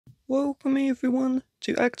Welcome everyone.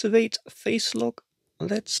 To activate Face Lock,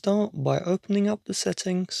 let's start by opening up the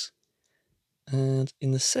settings. And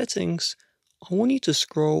in the settings, I want you to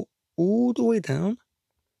scroll all the way down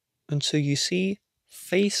until you see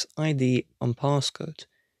Face ID and passcode.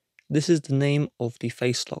 This is the name of the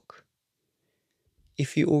Face Lock.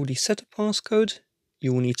 If you already set a passcode,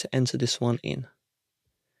 you will need to enter this one in.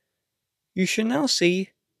 You should now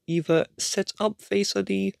see either set up Face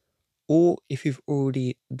ID, or if you've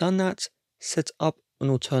already done that, set up an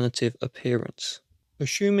alternative appearance.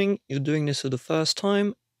 Assuming you're doing this for the first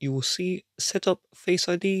time, you will see set up Face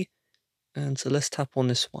ID, and so let's tap on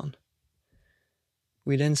this one.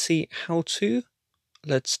 We then see how to.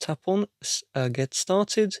 Let's tap on get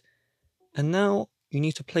started, and now you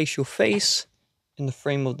need to place your face in the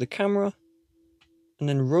frame of the camera and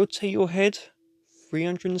then rotate your head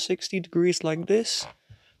 360 degrees like this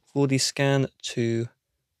for the scan to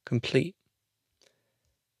complete.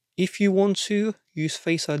 If you want to use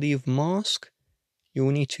Face ID with mask, you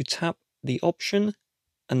will need to tap the option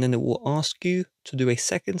and then it will ask you to do a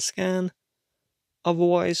second scan.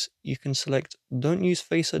 Otherwise, you can select don't use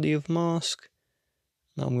Face ID with mask.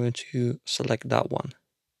 Now I'm going to select that one.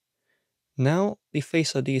 Now the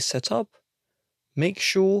Face ID is set up. Make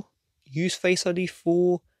sure use Face ID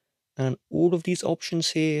 4 and all of these options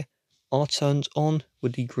here are turned on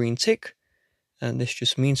with the green tick. And this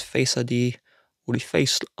just means Face ID or the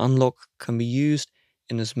Face Unlock can be used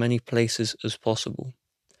in as many places as possible.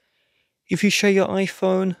 If you share your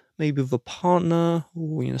iPhone, maybe with a partner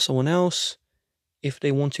or someone else, if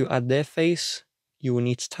they want to add their face, you will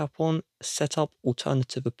need to tap on Set up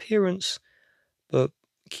Alternative Appearance. But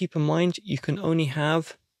keep in mind, you can only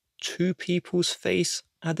have 2 people's face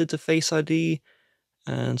added to Face ID.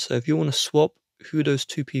 And so if you want to swap who those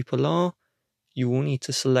 2 people are, you will need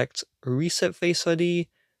to select Reset Face ID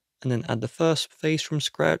and then add the first face from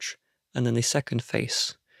scratch and then the second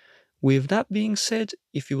face. With that being said,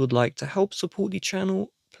 if you would like to help support the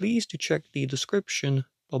channel, please do check the description.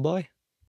 Bye bye.